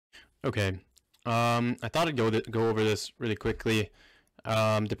Okay. I thought I'd go over this really quickly.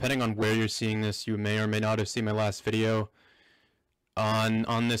 Depending on where you're seeing this, you may or may not have seen my last video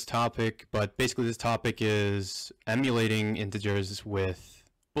on this topic, but basically this topic is emulating integers with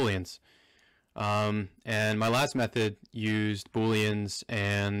Booleans. And my last method used Booleans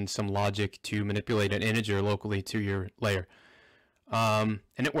and some logic to manipulate an integer locally to your layer. And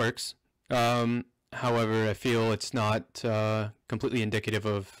it works. However, I feel it's not completely indicative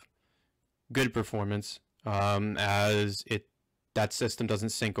of good performance, as that system doesn't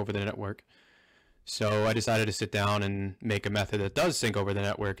sync over the network. So I decided to sit down and make a method that does sync over the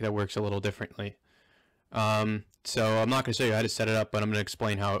network that works a little differently. So I'm not going to show you how to set it up, but I'm going to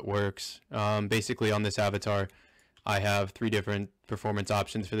explain how it works. Basically on this avatar, I have 3 different performance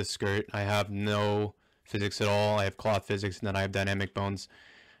options for the skirt. I have no physics at all, I have cloth physics, and then I have dynamic bones.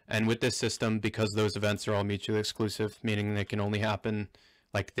 And with this system, because those events are all mutually exclusive, meaning they can only happen,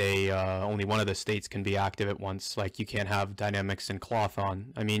 like only one of the states can be active at once. Like you can't have dynamics and cloth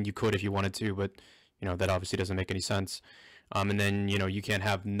on. I mean, you could if you wanted to, but that obviously doesn't make any sense. And then you can't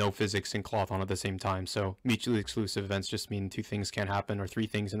have no physics and cloth on at the same time. So mutually exclusive events just mean 2 things can't happen, or 3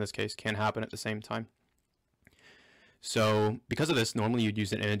 things in this case can't happen at the same time. So because of this, normally you'd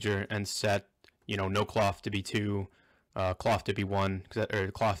use an integer and set no cloth to be 2, cloth to be 1, or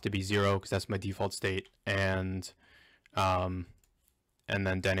cloth to be 0 because that's my default state, and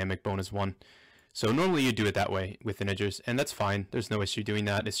then dynamic bone is 1. So normally you do it that way with integers, and that's fine. There's no issue doing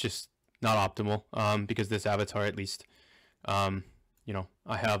that. It's just not optimal, because this avatar, at least, I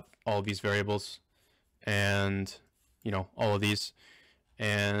have all of these variables and all of these,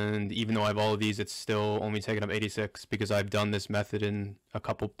 and even though I have all of these, it's still only taking up 86 because I've done this method in a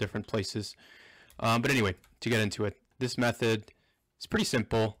couple different places. But anyway, to get into it, this method is pretty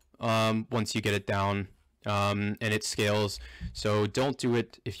simple once you get it down, and it scales. So don't do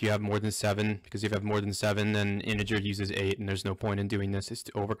it if you have more than 7, because if you have more than 7, then integer uses 8, and there's no point in doing this. It's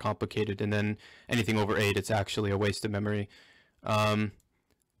overcomplicated, and then anything over 8, it's actually a waste of memory.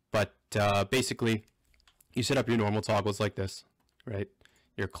 But basically, you set up your normal toggles like this, right?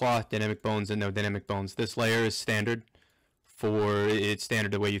 Your cloth, dynamic bones, and no dynamic bones. This layer is standard it's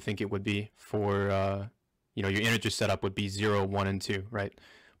standard the way you think it would be for your integer setup would be 0, 1, and 2, right?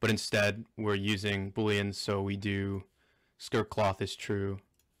 But instead we're using Booleans, so we do skirt cloth is true,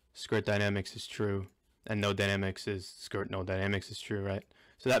 skirt dynamics is true, and no dynamics is skirt no dynamics is true, right?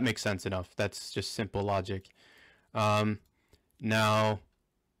 So that makes sense enough. That's just simple logic. Now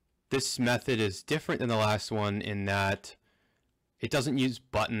this method is different than the last one in that it doesn't use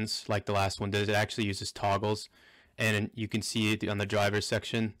buttons like the last one does. It actually uses toggles, and you can see on the driver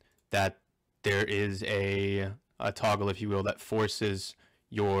section that there is a toggle, if you will, that forces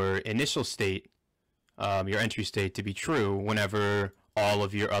your initial state, your entry state, to be true whenever all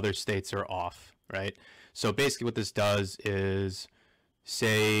of your other states are off, right? So basically what this does is,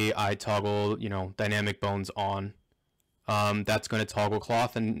 say I toggle, dynamic bones on, that's going to toggle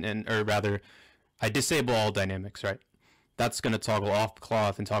cloth or rather, I disable all dynamics, right? That's going to toggle off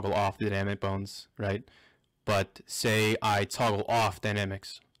cloth and toggle off the dynamic bones, right? But say I toggle off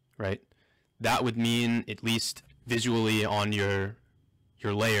dynamics, right? That would mean, at least visually on your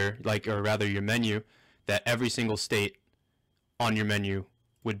layer, or rather your menu, that every single state on your menu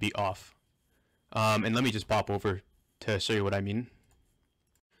would be off. And let me just pop over to show you what I mean.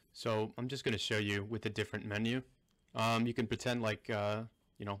 So I'm just going to show you with a different menu. You can pretend like,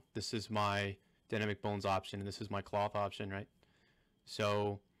 this is my dynamic bones option and this is my cloth option, right?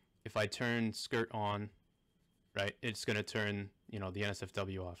 So if I turn skirt on, right, it's going to turn, the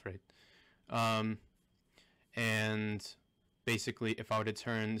NSFW off, right? And basically, if I were to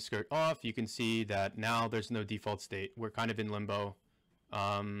turn the skirt off, you can see that now there's no default state. We're kind of in limbo,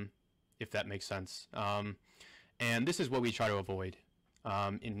 if that makes sense. And this is what we try to avoid.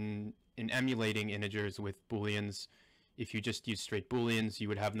 In emulating integers with Booleans, if you just use straight Booleans, you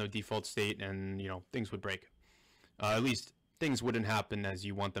would have no default state, and things would break. At least things wouldn't happen as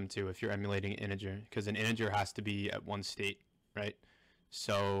you want them to if you're emulating an integer, because an integer has to be at one state, right?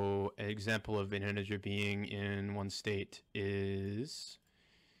 So an example of an integer being in one state is,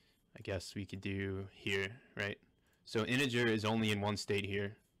 I guess we could do here, right? So integer is only in one state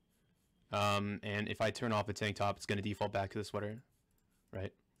here. And if I turn off the tank top, it's going to default back to the sweater,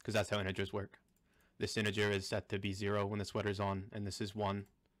 right? Because that's how integers work. This integer is set to be 0 when the sweater's on, and this is 1.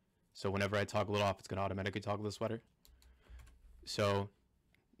 So whenever I toggle it off, it's going to automatically toggle the sweater. So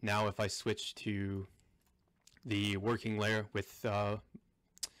now if I switch to the working layer with, what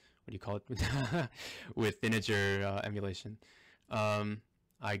do you call it? With integer emulation,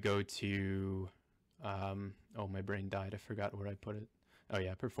 I go to, oh, my brain died. I forgot where I put it. Oh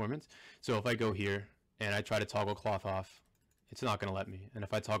yeah, performance. So if I go here and I try to toggle cloth off, it's not going to let me. And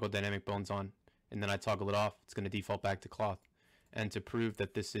if I toggle dynamic bones on and then I toggle it off, it's going to default back to cloth. And to prove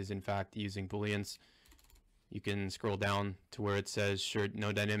that this is in fact using Booleans, you can scroll down to where it says shirt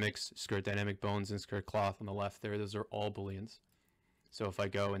no dynamics, skirt dynamic bones, and skirt cloth on the left there. Those are all Booleans. So if I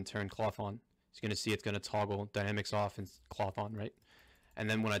go and turn cloth on, you're going to see it's going to toggle dynamics off and cloth on, right? And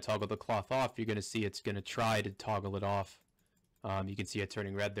then when I toggle the cloth off, you're going to see it's going to try to toggle it off. You can see it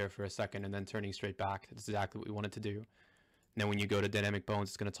turning red there for a second and then turning straight back. That's exactly what we wanted to do. And then when you go to dynamic bones,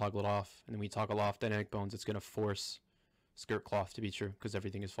 it's going to toggle it off. And then when you toggle off dynamic bones, it's going to force skirt cloth to be true because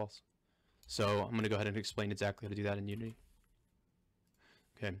everything is false. So I'm going to go ahead and explain exactly how to do that in Unity.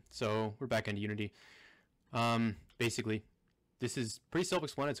 Okay, so we're back into Unity. Basically, this is pretty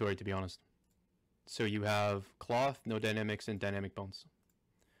self-explanatory, to be honest. So you have cloth, no dynamics, and dynamic bones.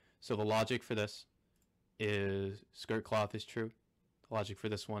 So the logic for this is skirt cloth is true. The logic for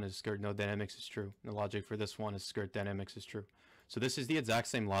this one is skirt no dynamics is true. And the logic for this one is skirt dynamics is true. So this is the exact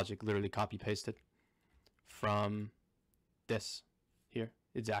same logic, literally copy pasted from this here.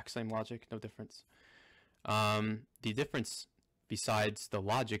 Exact same logic, no difference. The difference besides the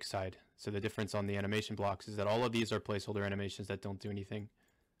logic side, so the difference on the animation blocks, is that all of these are placeholder animations that don't do anything,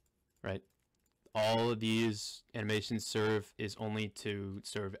 right? All of these animations is only to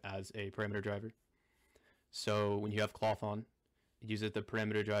serve as a parameter driver. So when you have cloth on, it uses the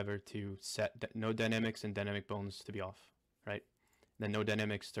parameter driver to set no dynamics and dynamic bones to be off, right? Then no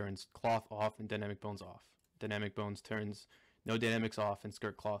dynamics turns cloth off and dynamic bones off. Dynamic bones turns no dynamics off and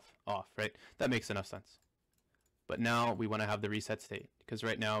skirt cloth off, right? That makes enough sense. But now we want to have the reset state, because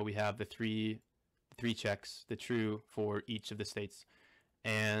right now we have the three checks, the true for each of the states.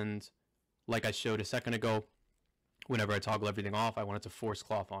 And like I showed a second ago, whenever I toggle everything off, I want it to force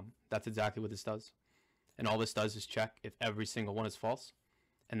cloth on. That's exactly what this does. And all this does is check if every single one is false.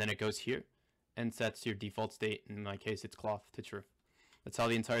 And then it goes here and sets your default state. In my case, it's cloth to true. That's how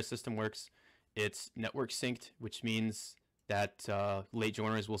the entire system works. It's network synced, which means that late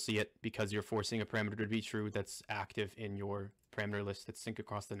joiners will see it because you're forcing a parameter to be true that's active in your parameter list that's synced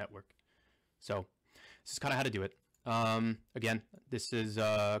across the network. So this is kind of how to do it. Again, this is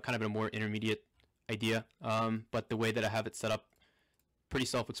kind of a more intermediate idea, but the way that I have it set up, pretty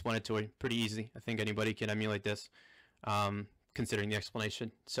self-explanatory, pretty easy. I think anybody can emulate this, considering the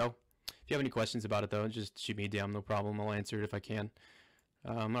explanation. So if you have any questions about it, though, just shoot me a DM, no problem. I'll answer it if I can.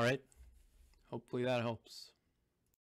 All right. Hopefully that helps.